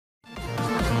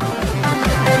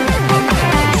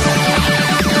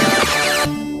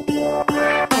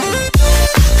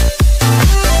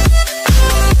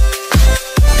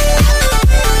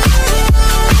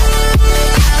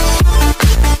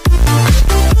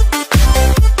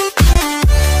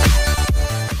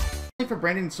for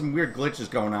Brandon some weird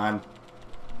glitches going on.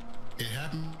 It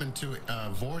happened to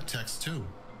Vortex too.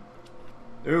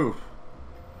 Ooh.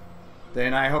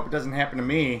 Then I hope it doesn't happen to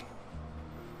me.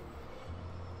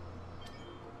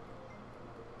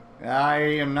 I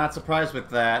am not surprised with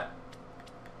that.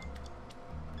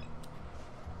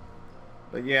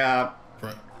 But yeah,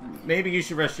 Right. maybe you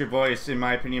should rest your voice, in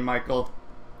my opinion, Michael.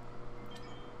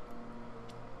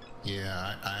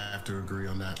 Yeah, I have to agree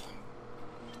on that.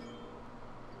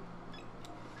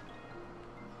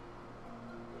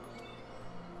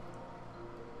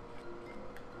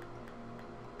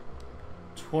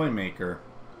 Toy Maker.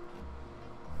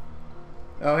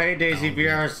 Oh, hey, Daisy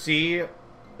VRC.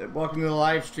 Welcome to the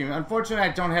live stream. Unfortunately,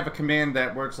 I don't have a command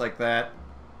that works like that.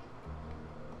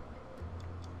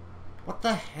 What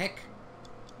the heck?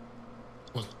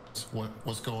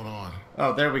 What's going on?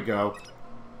 Oh, there we go.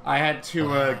 I had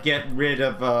to get rid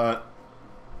of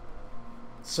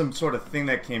some sort of thing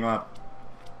that came up.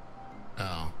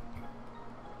 Oh.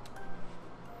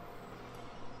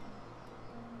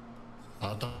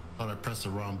 I thought I pressed the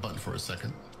wrong button for a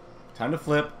second. Time to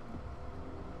flip.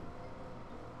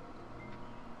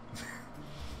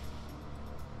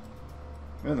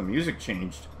 Man, the music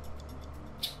changed.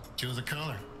 Choose a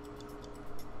color.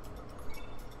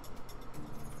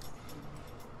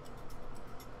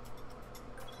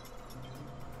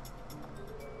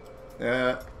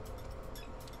 That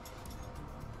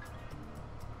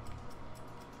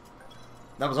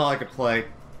was all I could play.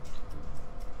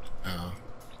 Oh.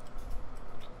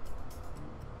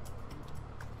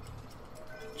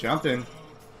 Jumping.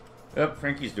 Yep,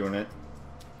 Frankie's doing it.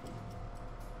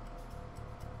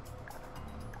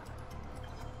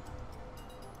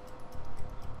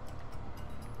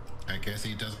 I guess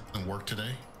he doesn't work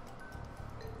today.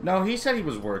 No, he said he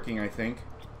was working, I think.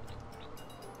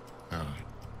 Oh.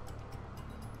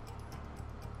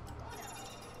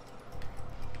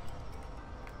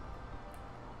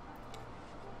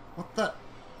 What the?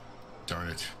 Darn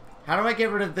it. How do I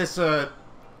get rid of this,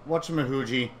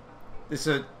 whatchamahoogie? This,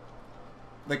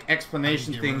 like,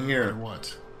 explanation thing here.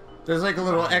 What? There's like a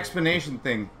little explanation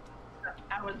thing.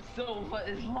 Aaron Silver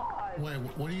is live. Wait,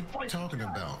 what are you talking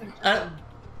about?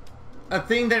 A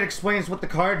thing that explains what the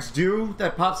cards do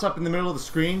that pops up in the middle of the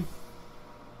screen.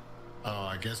 Oh,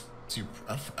 I guess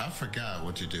I forgot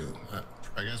what you do.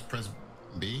 I guess press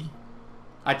B?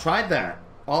 I tried that.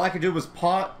 All I could do was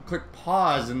click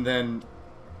pause and then...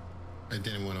 It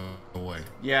didn't went away.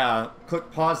 Yeah,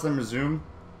 click pause then resume.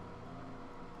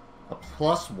 A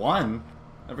 +1?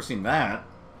 Never seen that.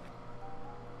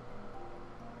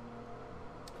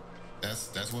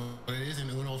 That's what it is in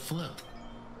Uno Flip.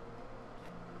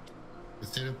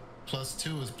 Instead of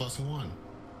 +2, it's +1.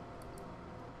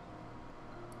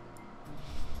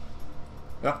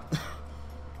 Yep.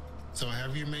 So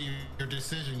have you made your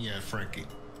decision yet, Frankie?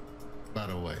 By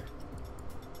the way.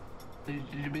 Did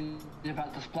you mean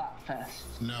about the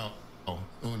Splatfest? No. Oh,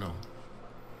 Uno.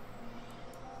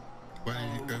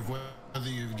 Whether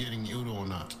you're getting Uno or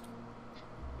not.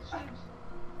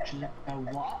 You know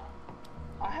what?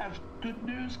 I have good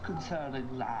news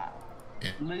concerning that.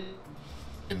 Yeah.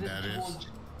 And that is?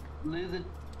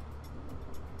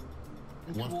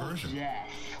 What version? Yes,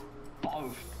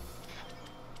 both.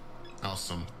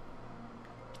 Awesome.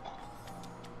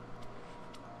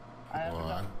 I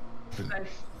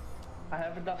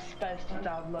have enough space to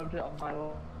download it on my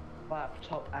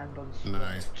laptop and on Switch.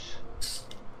 Nice.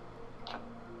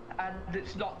 And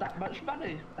it's not that much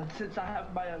money. And since I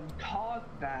have my own card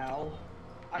now,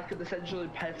 I can essentially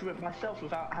pay for it myself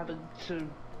without having to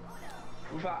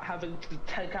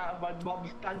take out of my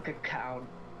mom's bank account.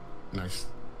 Nice.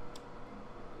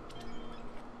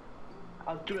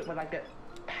 I'll do it when I get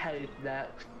paid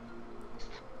next.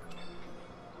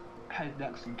 Paid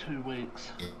next in 2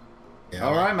 weeks. Yeah,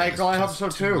 all right, Michael, I hope so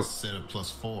too. Instead of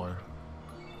 +4.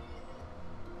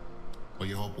 Well,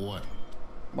 you hope what?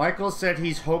 Michael said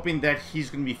he's hoping that he's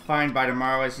going to be fine by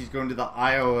tomorrow as he's going to the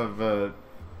Isle of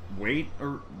White,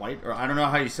 or I don't know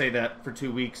how you say that, for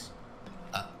 2 weeks.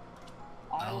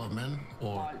 Isle of Men?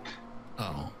 Or... White.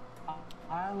 Oh.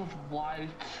 Isle of Wight.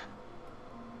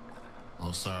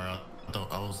 Oh, sorry.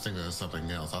 I was thinking of something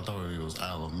else. I thought it was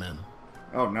Isle of Men.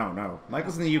 Oh, no.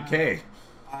 Michael's in the UK.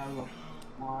 Isle of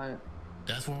Wight.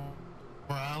 That's where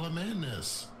Isle of Man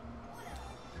is.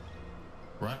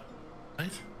 Right?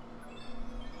 Right?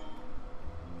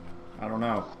 I don't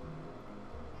know.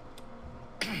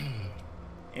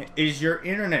 Is your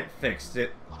internet fixed?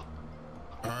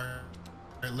 Alright,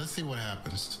 let's see what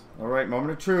happens. Alright,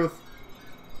 moment of truth.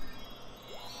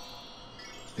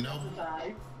 No.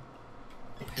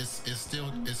 It's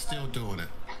still doing it.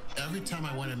 Every time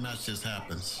I win a match, this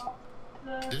happens.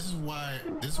 This is why.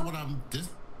 This is what I'm. This.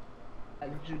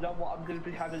 And do you know what I'm going to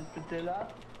be having for dinner?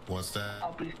 What's that?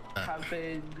 I'll be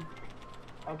having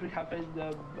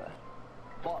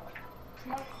what?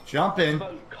 Jump in.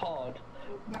 Vote card.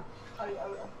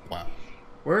 Wow.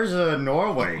 Where's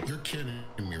Norway? You're kidding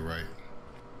me, right?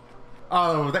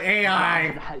 Oh, the AI.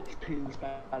 Hates peas,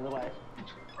 by the way.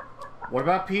 What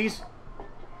about peas?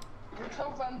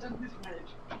 Tell Brandon his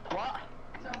page. What?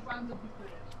 Tell Brandon his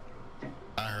page.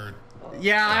 I heard.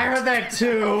 Yeah, I heard that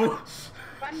too.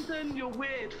 Brandon, you're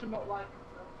weird for not liking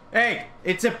them. Hey,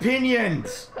 it's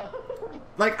opinions.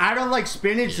 Like, I don't like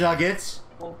spinach nuggets.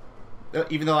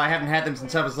 Even though I haven't had them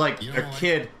since I was like You a don't like-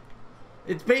 kid.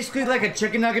 It's basically like a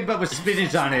chicken nugget but with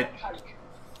spinach on it. Cake.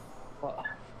 What?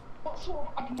 What sort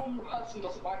of abnormal person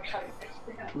doesn't like cake?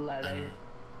 Lenny.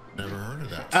 Never heard of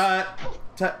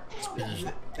that.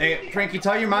 Hey, Frankie,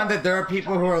 tell your mom that there are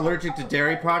people who are allergic to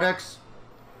dairy products.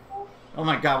 Oh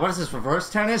my god, what is this, reverse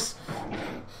tennis?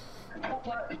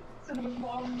 Like cinnamon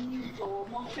buns or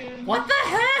muffins. What the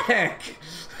heck?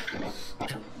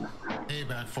 Hey,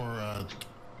 back for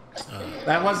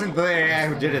That wasn't the AI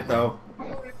who did it, though.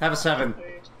 Have a 7.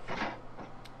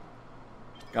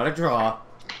 Gotta draw.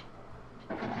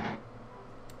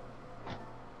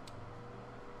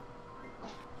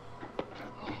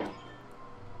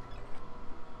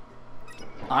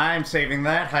 I'm saving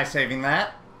that. Hi, saving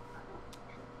that.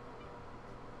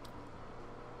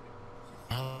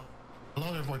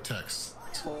 hello there, Vortex.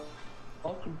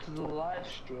 Welcome to the live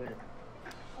stream.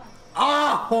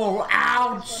 Oh,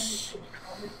 ouch!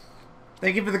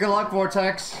 Thank you for the good luck,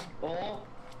 Vortex. Oh,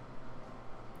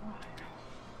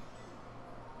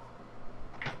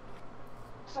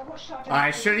 So what should I do?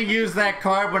 I should have used that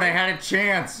card when I had a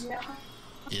chance. Yeah.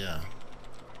 Yeah.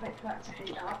 Wait for that to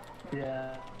heat up.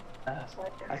 yeah.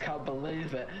 I can't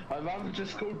believe it. My mum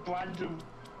just called Brandon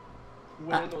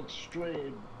weird on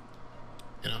stream.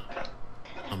 You know.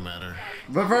 No matter.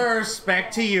 Reverse,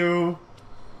 back to you.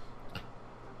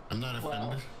 I'm not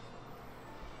offended.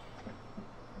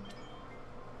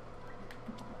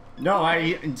 No, I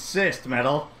insist,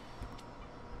 Metal.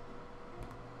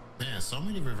 Man, so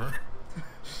many reverse.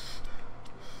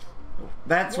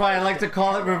 That's why I like to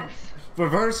call it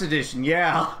Reverse Edition,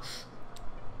 yeah.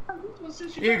 Well,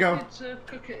 since Here you go. need to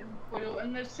cook it in oil,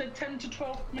 and they've said 10 to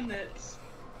 12 minutes.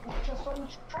 Just on the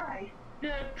tray.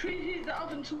 Yeah, preheat the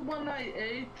oven to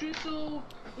 180. Drizzle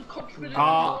the cod fillet in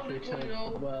Ah.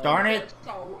 olive oil. Darn it.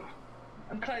 Salt,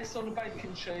 and place on a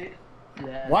baking sheet.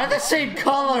 Yeah. Why the same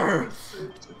color? So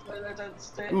they don't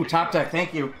stick. Ooh, top deck,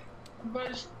 thank you.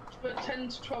 Roast for 10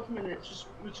 to 12 minutes,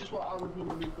 which is what I would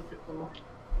normally cook it for.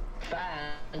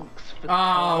 Thanks for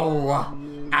Oh,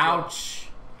 telling me. ouch.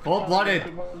 Cold-blooded. I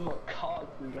don't remember what card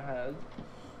we had.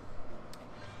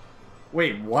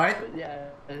 Wait, what? But yeah.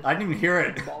 I didn't even hear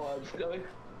it. Bollocks going.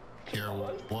 Here,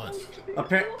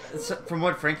 what? From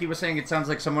what Frankie was saying, it sounds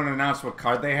like someone announced what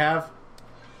card they have.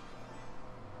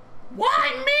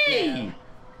 Why me?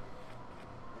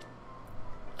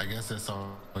 I guess that's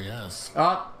all. Oh, yes.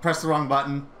 Oh, press the wrong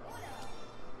button.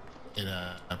 It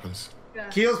happens. Yeah.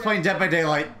 Keel's playing Dead by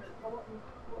Daylight.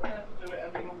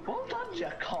 Well done,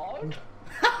 your card.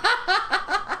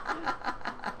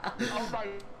 Oh my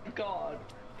god.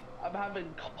 I'm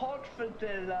having cod for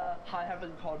dinner. Hi,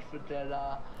 having cod for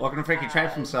dinner. Welcome to Frankie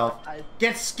Traps himself.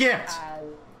 Get skipped!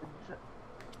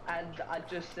 And I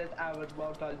just said, Aaron,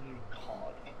 well done, you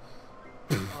cod.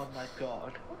 Oh my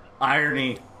god.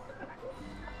 Irony.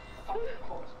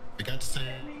 I got to say,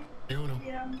 Uno.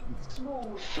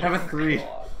 Small. Have a 3.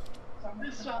 God.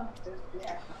 This one.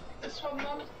 Yeah. This one,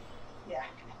 Mum. Yeah.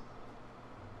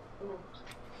 Oh,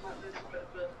 might lose a bit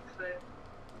of a clear.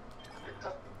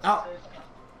 Oh.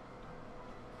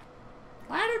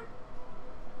 Why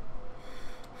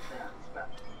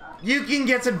did... You can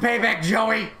get some payback,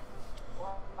 Joey!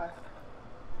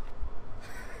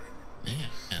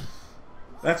 Man,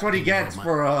 That's what he gets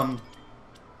for, I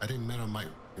didn't know I might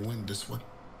win this one.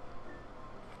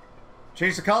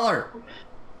 change the color.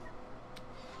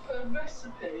 A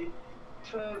recipe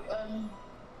for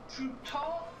fruit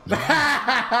tart, and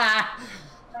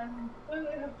when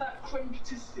they have that creme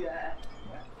patissiere,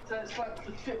 so it's like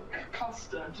the thick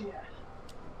custard. Yeah.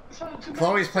 So to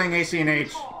Chloe's make playing AC and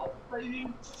H. tart, they use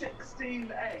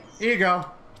 16 eggs. Here you go.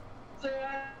 So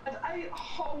they had 8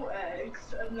 whole eggs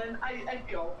and then 8 egg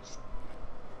yolks.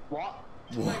 What?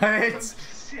 What?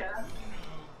 Yeah.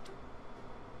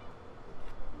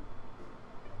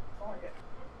 Oh,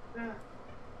 yeah.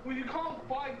 Well, you can't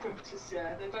buy creme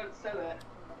patissiere, they don't sell it.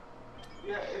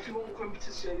 Yeah, if you want creme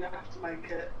patissiere, you have to make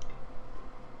it.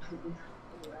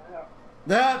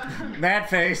 Mad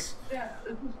face. Yeah,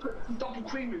 just put some double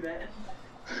cream in it.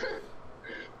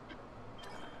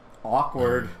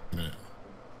 Awkward.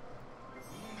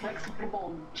 Flexible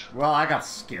bond. Well, I got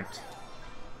skipped.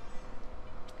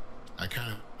 I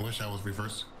kind of wish I was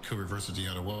could reverse it the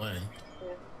other way.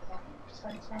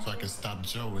 So I can stop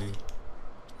Joey.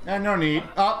 No need.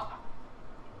 Oh!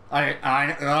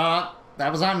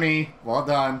 That was on me. Well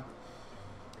done.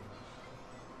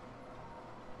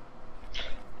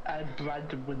 And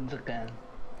Brandon wins again.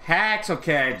 Hacks,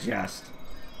 okay, just.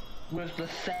 With the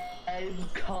same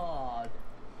card.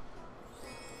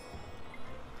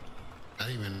 I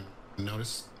didn't even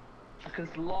notice.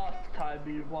 Because last time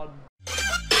he won